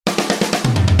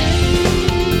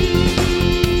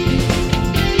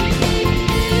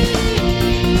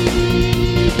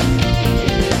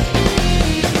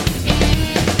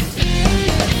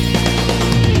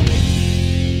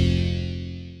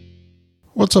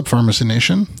What's up, Pharmacy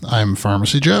Nation? I'm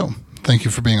Pharmacy Joe. Thank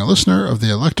you for being a listener of the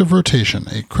Elective Rotation,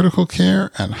 a critical care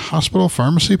and hospital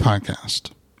pharmacy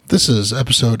podcast. This is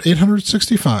episode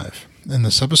 865. In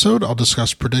this episode, I'll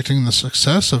discuss predicting the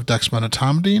success of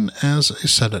dexmedetomidine as a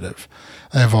sedative.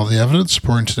 I have all the evidence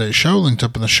supporting today's show linked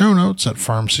up in the show notes at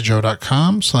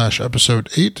pharmacyjoe.com/episode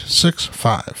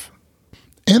 865.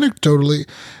 Anecdotally,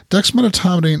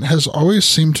 dexmedetomidine has always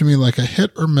seemed to me like a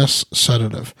hit or miss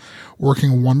sedative,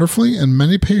 working wonderfully in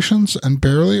many patients and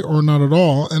barely or not at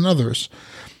all in others.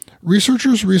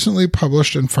 Researchers recently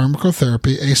published in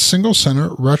Pharmacotherapy a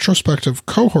single-center retrospective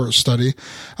cohort study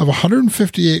of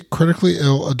 158 critically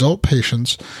ill adult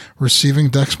patients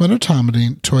receiving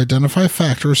dexmedetomidine to identify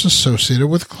factors associated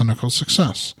with clinical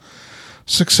success.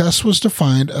 Success was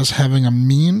defined as having a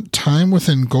mean time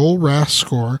within goal RASS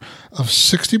score of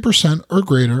 60% or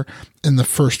greater in the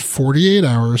first 48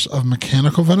 hours of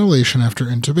mechanical ventilation after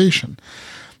intubation.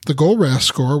 The goal RASS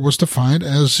score was defined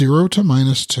as 0 to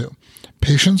 -2.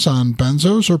 Patients on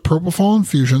benzos or propofol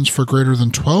infusions for greater than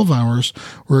 12 hours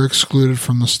were excluded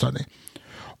from the study.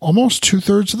 Almost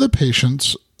two-thirds of the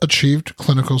patients achieved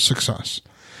clinical success.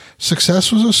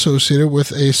 Success was associated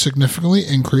with a significantly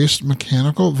increased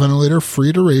mechanical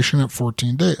ventilator-free duration at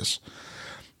 14 days.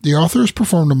 The authors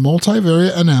performed a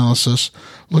multivariate analysis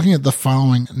looking at the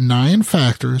following 9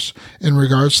 factors in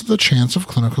regards to the chance of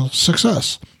clinical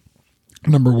success.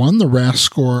 Number 1, the RASS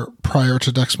score prior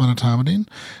to dexmedetomidine.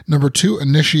 Number 2,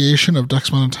 initiation of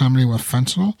dexmedetomidine with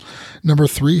fentanyl. Number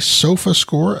 3, SOFA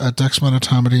score at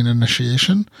dexmedetomidine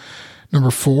initiation. Number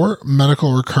 4, medical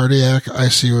or cardiac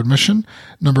ICU admission.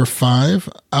 Number 5,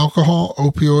 alcohol,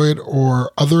 opioid,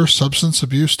 or other substance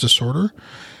abuse disorder.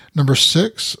 Number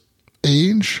 6,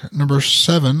 age. Number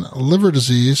 7, liver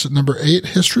disease. Number 8,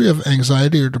 history of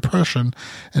anxiety or depression.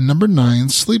 And number 9,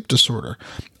 sleep disorder.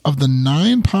 Of the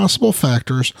 9 possible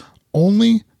factors,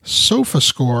 only SOFA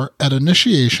score at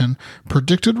initiation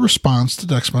predicted response to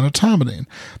dexmedetomidine.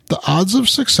 The odds of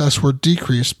success were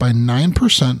decreased by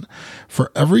 9%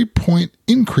 for every point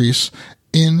increase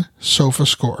in SOFA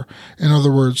score. In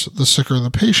other words, the sicker the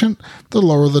patient, the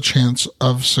lower the chance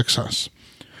of success.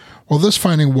 While this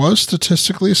finding was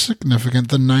statistically significant,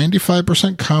 the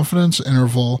 95% confidence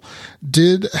interval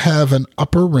did have an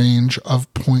upper range of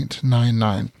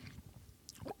 0.99.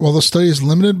 While the study is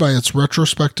limited by its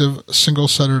retrospective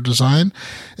single-center design,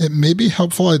 it may be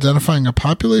helpful identifying a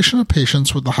population of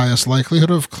patients with the highest likelihood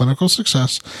of clinical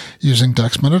success using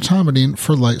dexmedetomidine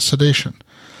for light sedation.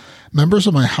 Members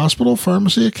of my Hospital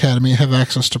Pharmacy Academy have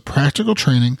access to practical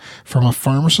training from a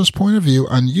pharmacist's point of view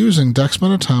on using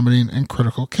dexmedetomidine in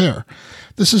critical care.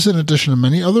 This is in addition to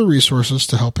many other resources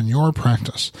to help in your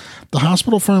practice. The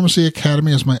Hospital Pharmacy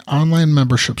Academy is my online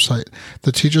membership site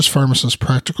that teaches pharmacists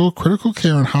practical critical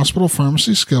care and hospital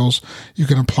pharmacy skills you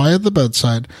can apply at the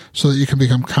bedside so that you can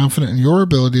become confident in your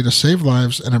ability to save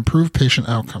lives and improve patient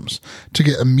outcomes. To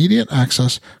get immediate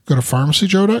access, go to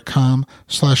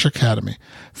pharmacyjoe.com/academy.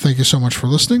 Thank you so much for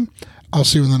listening. I'll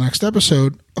see you in the next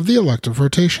episode of the Elective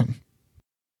Rotation.